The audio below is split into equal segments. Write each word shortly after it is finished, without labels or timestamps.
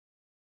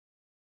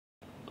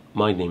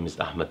My name is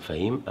Ahmed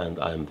Faheem and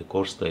I am the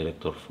course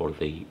director for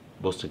the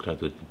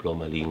postgraduate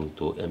diploma leading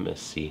to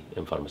MSc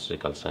in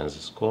Pharmaceutical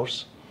Sciences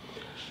course.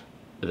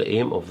 The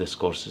aim of this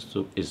course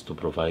is to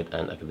provide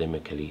an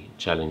academically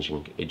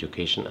challenging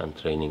education and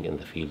training in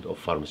the field of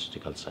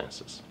pharmaceutical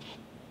sciences.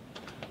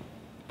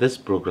 This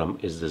program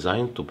is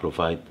designed to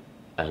provide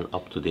an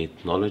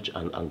up-to-date knowledge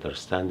and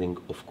understanding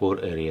of core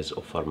areas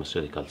of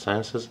pharmaceutical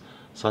sciences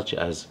such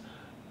as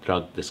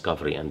drug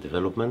discovery and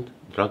development,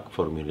 drug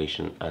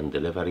formulation and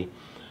delivery,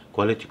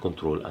 quality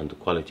control and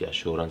quality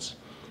assurance,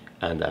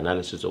 and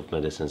analysis of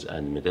medicines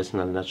and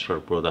medicinal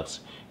natural products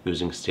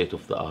using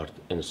state-of-the-art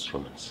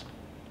instruments.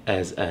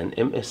 As an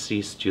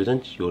MSc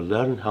student, you'll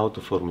learn how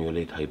to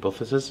formulate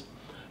hypotheses,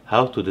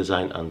 how to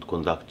design and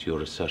conduct your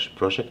research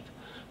project,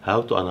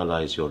 how to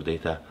analyze your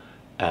data,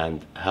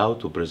 and how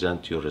to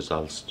present your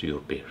results to your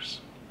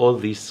peers. All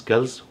these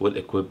skills will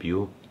equip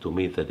you to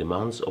meet the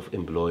demands of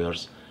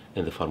employers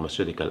in the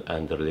pharmaceutical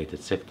and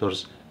related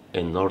sectors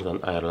in Northern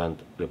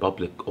Ireland,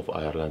 Republic of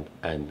Ireland,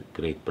 and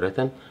Great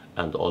Britain,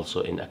 and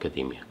also in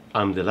academia.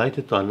 I'm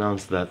delighted to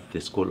announce that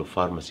the School of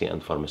Pharmacy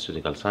and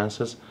Pharmaceutical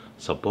Sciences,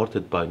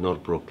 supported by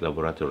Norbrook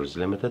Laboratories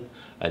Limited,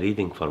 a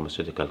leading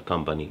pharmaceutical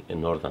company in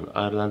Northern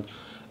Ireland,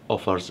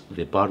 offers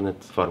the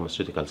Barnett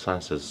Pharmaceutical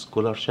Sciences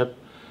Scholarship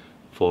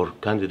for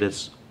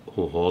candidates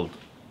who hold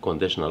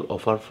conditional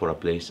offer for a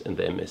place in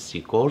the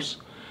MSc course.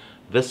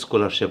 This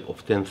scholarship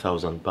of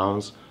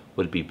 £10,000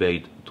 will be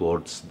paid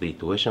towards the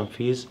tuition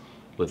fees,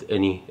 with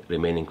any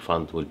remaining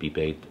fund will be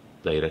paid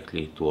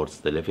directly towards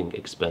the living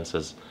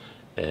expenses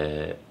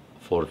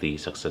for the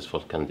successful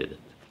candidate.